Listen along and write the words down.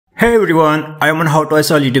Hey everyone, I am on How to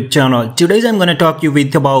Install YouTube channel. Today I'm gonna talk you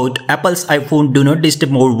with about Apple's iPhone Do Not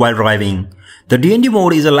Disturb mode while driving. The DND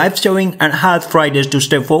mode is a life-saving and helps riders to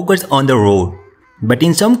stay focused on the road. But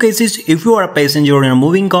in some cases, if you are a passenger in a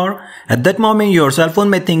moving car, at that moment your cell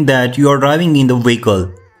phone may think that you are driving in the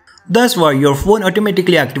vehicle. That's why your phone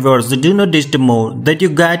automatically activates the Do Not Disturb mode that you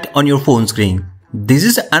get on your phone screen. This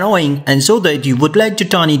is annoying, and so that you would like to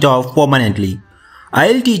turn it off permanently.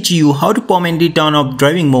 I'll teach you how to permanently turn off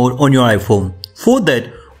driving mode on your iPhone. For that,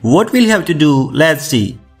 what we'll have to do, let's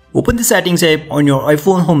see. Open the settings app on your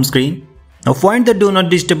iPhone home screen. Now find the Do Not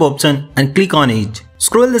Disturb option and click on it.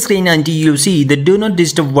 Scroll the screen until you see the Do Not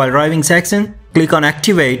Disturb while driving section. Click on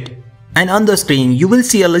Activate, and on the screen you will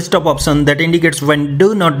see a list of options that indicates when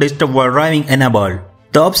Do Not Disturb while driving enabled.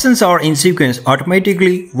 The options are in sequence: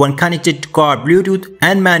 automatically, when connected to car Bluetooth,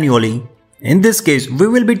 and manually. In this case, we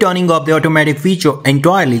will be turning off the automatic feature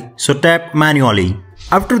entirely, so tap manually.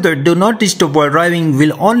 After that, Do Not Disturb while driving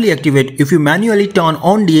will only activate if you manually turn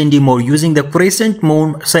on DND mode using the crescent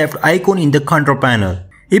moon shaped icon in the control panel.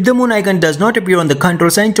 If the moon icon does not appear on the control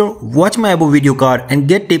center, watch my above video card and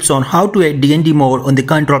get tips on how to add DND mode on the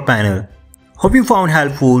control panel. Hope you found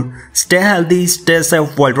helpful. Stay healthy, stay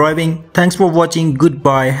safe while driving. Thanks for watching.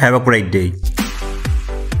 Goodbye. Have a great day.